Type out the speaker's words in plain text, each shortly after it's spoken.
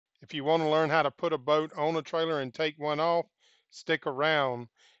if you want to learn how to put a boat on a trailer and take one off, stick around.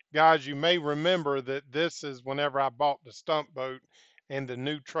 Guys, you may remember that this is whenever I bought the stump boat and the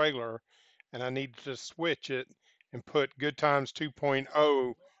new trailer, and I needed to switch it and put Good Times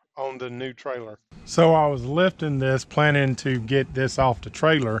 2.0 on the new trailer. So I was lifting this, planning to get this off the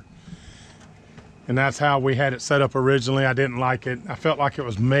trailer, and that's how we had it set up originally. I didn't like it. I felt like it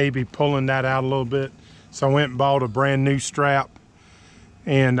was maybe pulling that out a little bit. So I went and bought a brand new strap,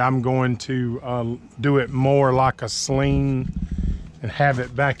 and I'm going to do it more like a sling and have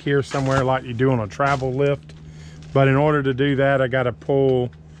it back here somewhere like you do on a travel lift. But in order to do that, I got to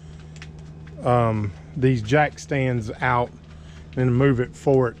pull these jack stands out and move it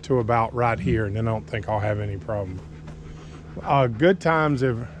forward to about right here, and then I don't think I'll have any problem. Good Times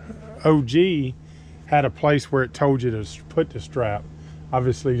if OG had a place where it told you to put the strap.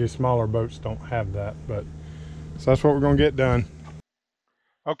 Obviously the smaller boats don't have that, but so that's what we're gonna get done.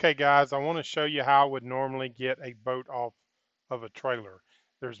 Okay guys, I want to show you how I would normally get a boat off of a trailer.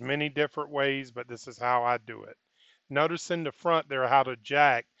 There's many different ways, but this is how I do it. Notice in the front there how the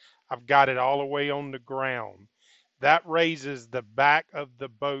jack, I've got it all the way on the ground. That raises the back of the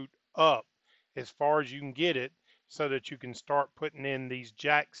boat up as far as you can get it so that you can start putting in these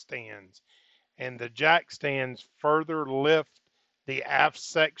jack stands. And the jack stands further lift the aft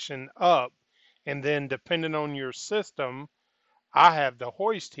section up, and then depending on your system, I have the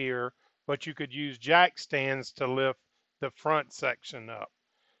hoist here, but you could use jack stands to lift the front section up.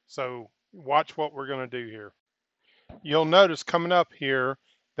 So watch what we're going to do here. You'll notice coming up here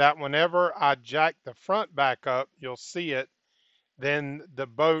that whenever I jack the front back up, you'll see it, then the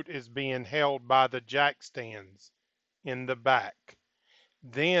boat is being held by the jack stands in the back.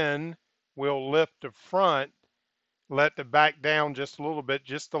 Then we'll lift the front, let the back down just a little bit,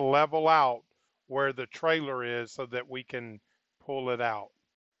 just to level out where the trailer is so that we can pull it out.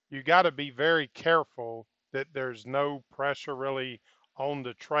 You got to be very careful that there's no pressure really on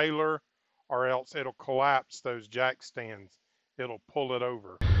the trailer, or else it'll collapse those jack stands. It'll pull it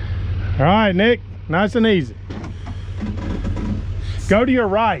over. All right, Nick, nice and easy. Go to your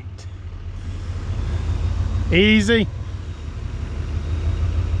right. Easy.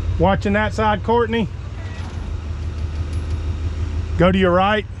 Watching that side, Courtney. Go to your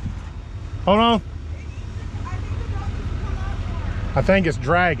right. Hold on. I think it's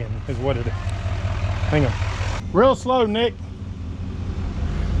dragging is what it is. Hang on. Real slow, Nick.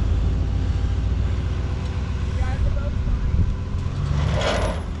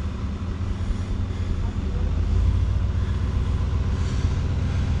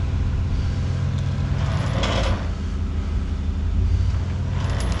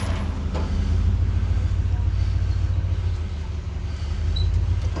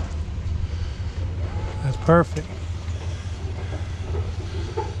 That's perfect.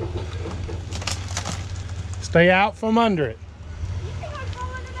 Stay out from under it. You think I'd fall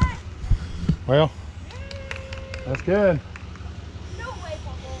under that? Well, that's good. No way,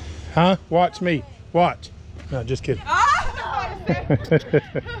 Papa. Huh? Watch me. Watch. No, just kidding. Ah! You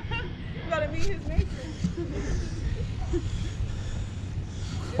gotta meet his nature.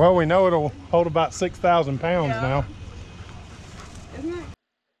 Well, we know it'll hold about 6,000 pounds now. Isn't it?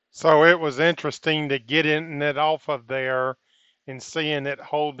 So it was interesting to get it off of there and seeing it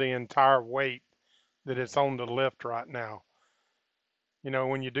hold the entire weight that it's on the lift right now. You know,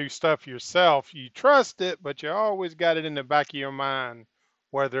 when you do stuff yourself, you trust it, but you always got it in the back of your mind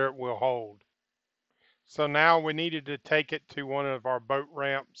whether it will hold. So now we needed to take it to one of our boat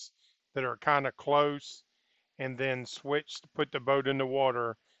ramps that are kind of close, and then switch, put the boat in the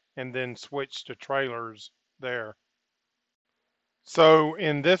water, and then switch to trailers there. So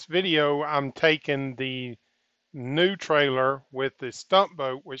in this video, I'm taking the new trailer with the stump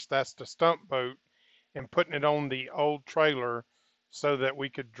boat, which that's the stump boat, and putting it on the old trailer so that we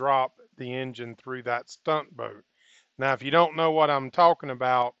could drop the engine through that stump boat. Now, if you don't know what I'm talking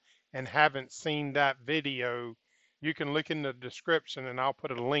about and haven't seen that video, you can look in the description and I'll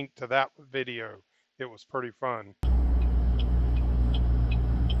put a link to that video. It was pretty fun.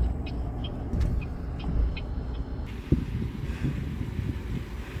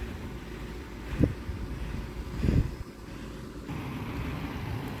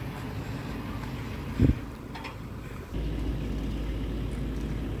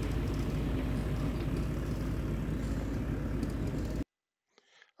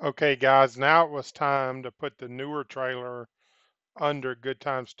 Okay guys, now it was time to put the newer trailer under Good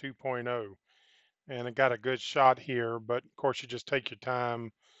Times 2.0. And I got a good shot here, but of course you just take your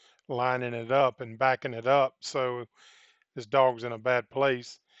time lining it up and backing it up so this dog's in a bad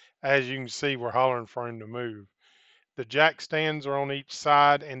place. As you can see, we're hollering for him to move. The jack stands are on each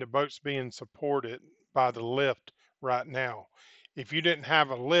side and the boat's being supported by the lift right now. If you didn't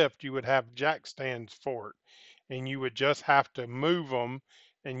have a lift, you would have jack stands for it, and you would just have to move them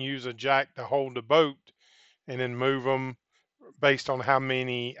and use a jack to hold the boat and then move them based on how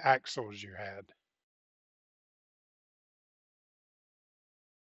many axles you had.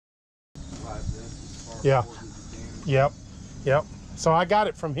 Yeah. Yep. Yep. So I got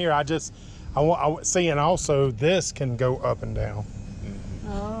it from here. I see, and also this can go up and down.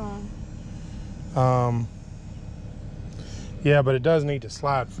 Oh. Yeah, but it does need to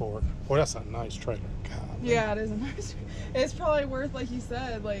slide forward. Boy, that's a nice trailer. God, Yeah, it is a nice. It's probably worth, like you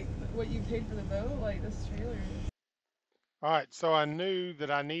said, like what you paid for the boat. Like this trailer is. All right, so I knew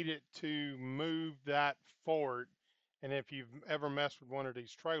that I needed to move that forward. And if you've ever messed with one of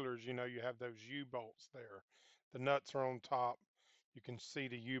these trailers, you know you have those U-bolts there. The nuts are on top. You can see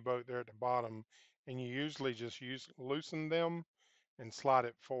the U-bolt there at the bottom. And you usually just loosen them and slide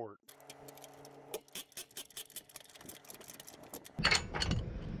it forward.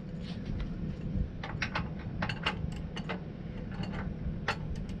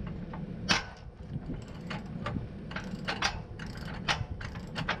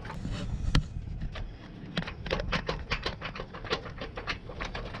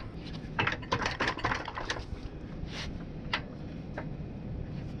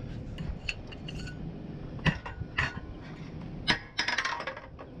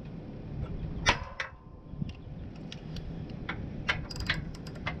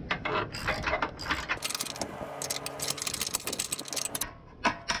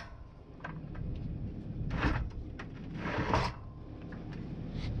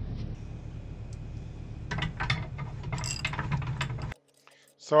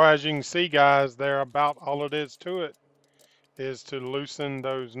 So as you can see, guys, there about all it is to it is to loosen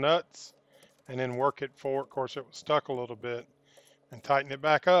those nuts and then work it forward. Of course, it was stuck a little bit, and tighten it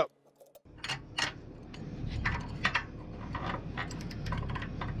back up.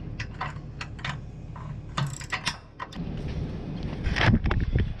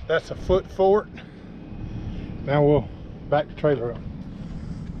 That's a foot forward. Now we'll back the trailer up.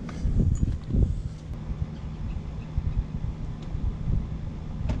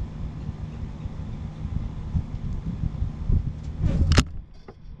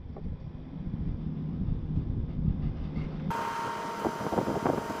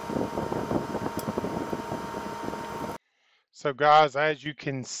 So guys, as you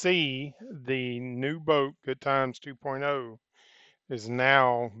can see, the new boat, Good Times 2.0, is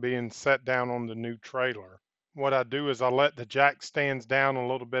now being set down on the new trailer. What I do is I let the jack stands down a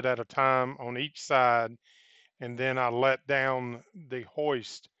little bit at a time on each side, and then I let down the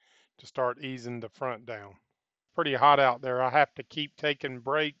hoist to start easing the front down. Pretty hot out there. I have to keep taking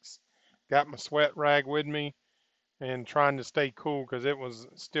breaks. Got my sweat rag with me and trying to stay cool because it was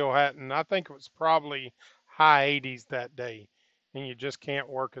still hot, and I think it was probably high 80s that day, and you just can't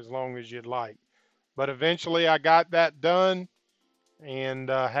work as long as you'd like. But eventually I got that done and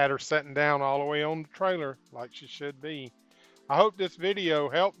had her sitting down all the way on the trailer like she should be. I hope this video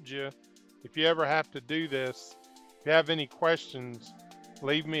helped you. If you ever have to do this, if you have any questions,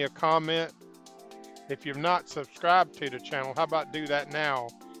 leave me a comment. If you've not subscribed to the channel, how about do that now?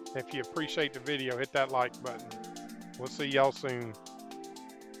 If you appreciate the video, hit that like button. We'll see y'all soon.